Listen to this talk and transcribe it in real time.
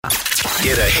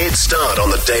Get a head start on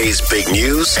the day's big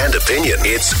news and opinion.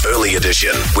 It's Early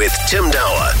Edition with Tim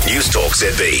Dower, News Talk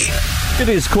ZB. It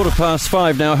is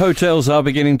 5:15 now. Hotels are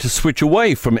beginning to switch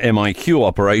away from MIQ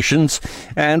operations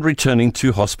and returning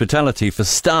to hospitality. For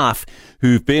staff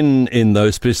who've been in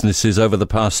those businesses over the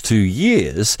past 2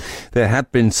 years, there have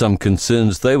been some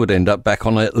concerns they would end up back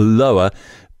on a lower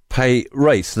pay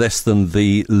rate, less than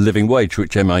the living wage,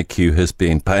 which MIQ has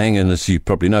been paying. And as you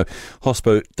probably know,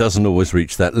 Hospo doesn't always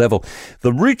reach that level.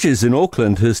 The Ridges in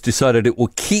Auckland has decided it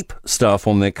will keep staff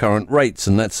on their current rates,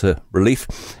 and that's a relief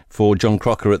for John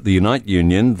Crocker at the Unite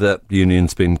Union. That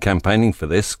union's been campaigning for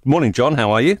this. Morning, John.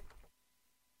 How are you?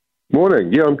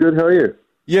 Morning. Yeah, I'm good. How are you?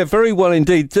 Yeah, very well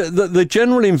indeed. The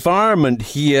general environment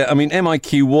here, I mean,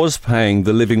 MIQ was paying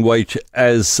the living wage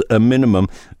as a minimum.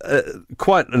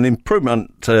 Quite an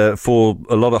improvement for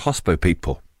a lot of hospo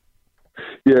people.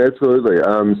 Yeah, absolutely.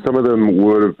 Some of them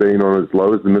would have been on as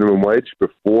low as the minimum wage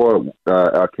before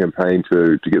our campaign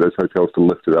to get those hotels to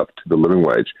lift it up to the living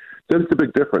wage. That's the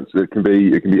big difference. It can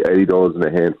be $80 in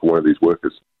a hand for one of these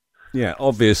workers. Yeah,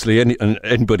 obviously,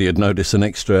 anybody would notice an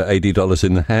extra $80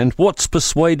 in the hand. What's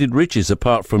persuaded Ridges,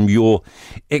 apart from your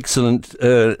excellent,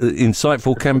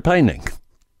 insightful campaigning?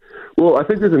 Well, I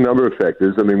think there's a number of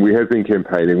factors. I mean, we have been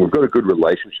campaigning. We've got a good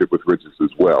relationship with Ridges as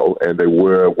well, and they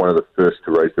were one of the first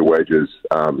to raise their wages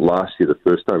last year, the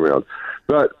first time around.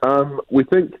 But we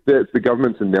think that the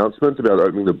government's announcement about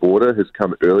opening the border has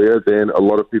come earlier than a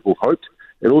lot of people hoped.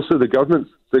 And also the government's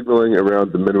signalling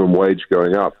around the minimum wage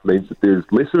going up means that there's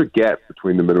less of a gap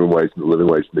between the minimum wage and the living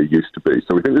wage than there used to be.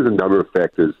 So we think there's a number of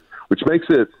factors which makes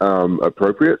it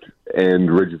appropriate, and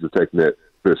Ridges have taken that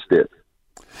first step.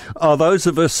 Are those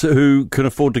of us who can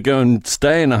afford to go and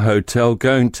stay in a hotel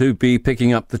going to be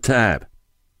picking up the tab?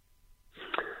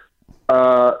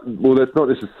 Well, that's not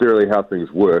necessarily how things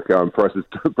work. Prices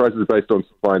are based on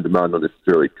supply and demand, not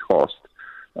necessarily cost.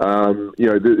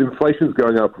 The inflation's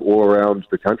going up all around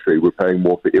the country. We're paying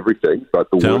more for everything, but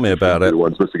the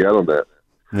ones missing out on that.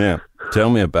 Yeah, tell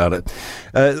me about it.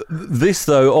 This,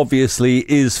 though, obviously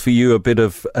is for you a bit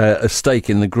of a stake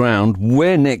in the ground.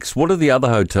 Where next? What are the other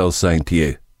hotels saying to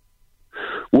you?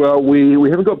 Well, we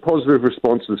haven't got positive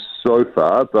responses so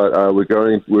far, but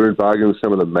we're in bargaining with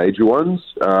some of the major ones.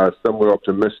 Some were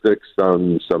optimistic,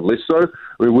 some less so.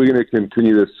 I mean, we're going to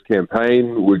continue this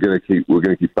campaign. We're going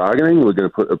to keep bargaining. We're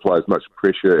going to apply as much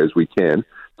pressure as we can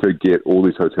to get all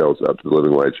these hotels up to the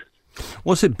living wage.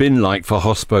 What's it been like for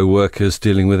hospo workers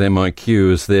dealing with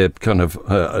MIQ as their kind of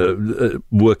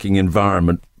working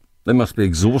environment? They must be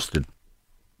exhausted.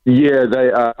 Yeah,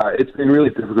 they are. It's been really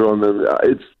difficult on them.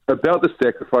 It's about the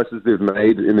sacrifices they've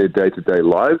made in their day-to-day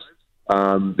lives.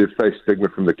 They've faced stigma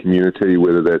from the community,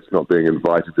 whether that's not being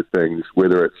invited to things,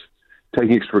 whether it's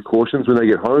taking extra precautions when they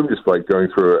get home, just like going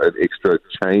through an extra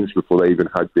change before they even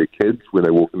hug their kids when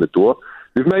they walk in the door.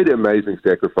 They've made amazing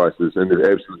sacrifices, and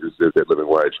they absolutely deserve that living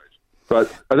wage.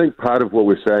 But I think part of what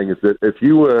we're saying is that if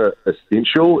you were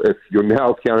essential, if you're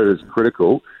now counted as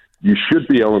critical, you should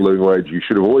be on a living wage. You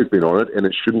should have always been on it, and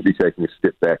it shouldn't be taking a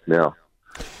step back now.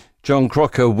 John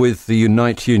Crocker with the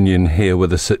Unite Union here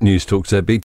with us at News Talk ZB.